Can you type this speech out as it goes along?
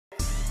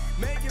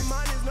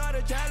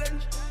a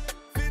challenge.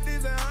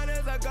 50s and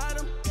 100s, I got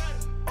them.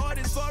 All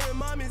these foreign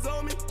mommies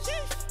on me.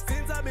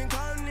 Since I've been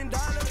counting in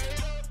dollars.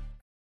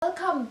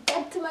 Welcome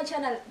back to my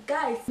channel,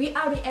 guys. We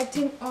are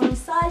reacting on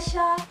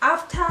Sasha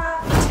after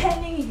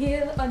turning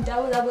heel on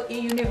WWE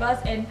Universe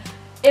and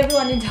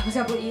everyone in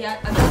WWE.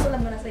 And that's all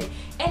I'm gonna say.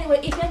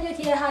 Anyway, if you're new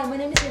here, hi, my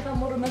name is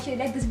MoOrue. Make sure you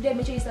like this video,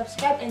 make sure you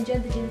subscribe and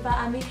join the Jennifer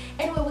Army.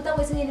 Anyway, without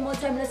wasting any more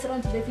time, let's get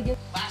on to the video.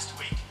 Last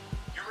week,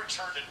 your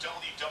return to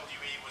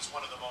WWE was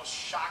one of the most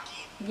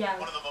shocking,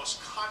 one of the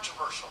most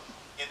controversial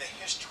in the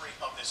history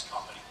of this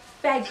company.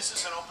 Fact. This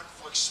is an open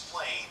to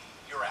explain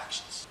your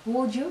actions.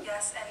 Would you?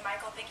 Yes, and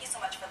Michael, thank you so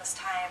much for this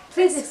time.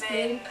 Please It's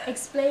explain. been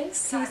Explain.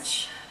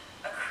 such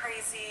a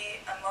crazy,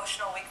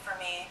 emotional week for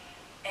me.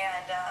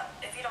 And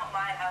if you don't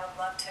mind, I would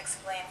love to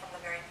explain from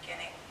the very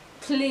beginning.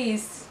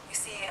 Please. You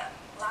see,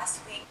 last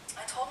week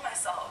I told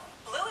myself,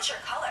 blue is your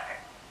color.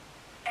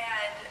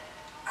 And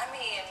I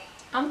mean,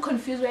 I'm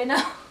confused right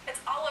now. it's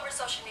all over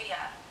social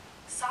media.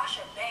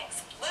 Sasha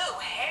Banks, blue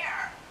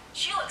hair.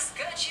 She looks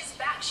good. She's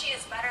back. She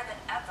is better than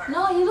ever.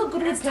 No, you look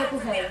good with It's time purple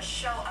for me hair. to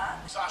show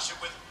up. Sasha,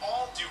 with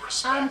all due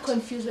respect, I'm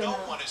confused right no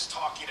now. one is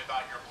talking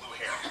about your blue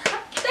hair.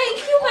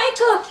 Thank you,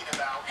 Michael. What we're talking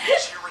about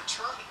is your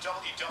return to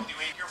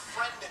WWE. Your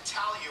friend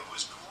Natalia,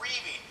 who's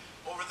grieving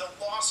over the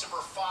loss of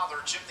her father,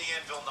 Jim the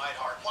Anvil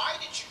Neidhart. Why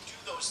did you do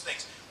those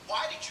things?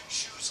 Why did you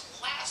choose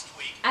last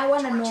week I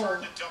wanna to know.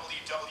 return to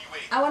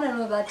WWE? I want to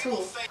know that We will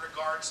too. thank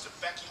regards to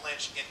Becky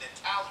Lynch and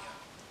Natalia.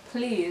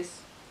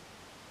 Please.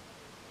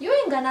 You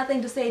ain't got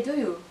nothing to say, do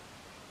you?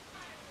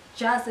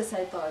 Just as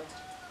I thought.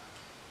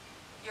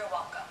 You're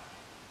welcome.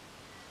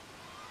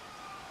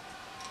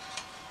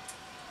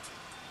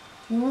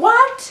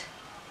 What?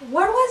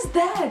 What was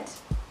that?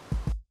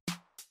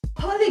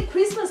 Holy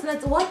Christmas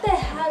nuts, what the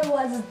hell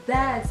was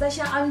that?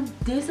 Sasha, I'm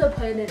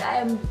disappointed. I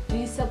am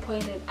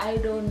disappointed. I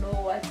don't know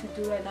what to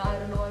do right now. I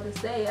don't know what to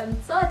say.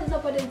 I'm so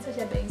disappointed in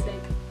Sasha Banks.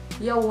 Like,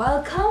 you're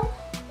welcome?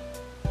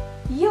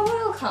 You're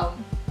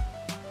welcome.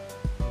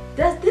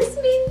 Does this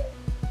mean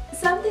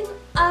something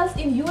else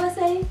in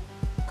USA?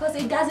 Because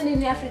it doesn't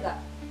in Africa.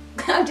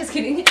 I'm just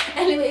kidding.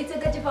 Anyway, it's a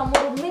catch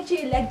up. Make sure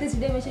you like this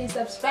video, make sure you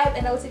subscribe,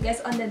 and I'll see you guys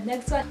on the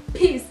next one.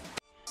 Peace.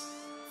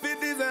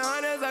 50s and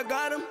 100s, I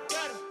got them.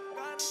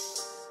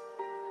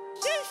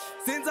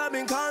 Since I've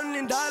been counting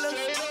in dollars.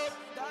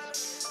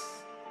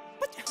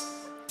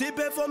 Tipe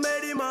for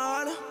Medi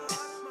Mahana.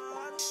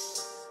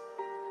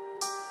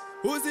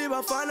 Uzi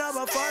Bafana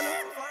Bafana.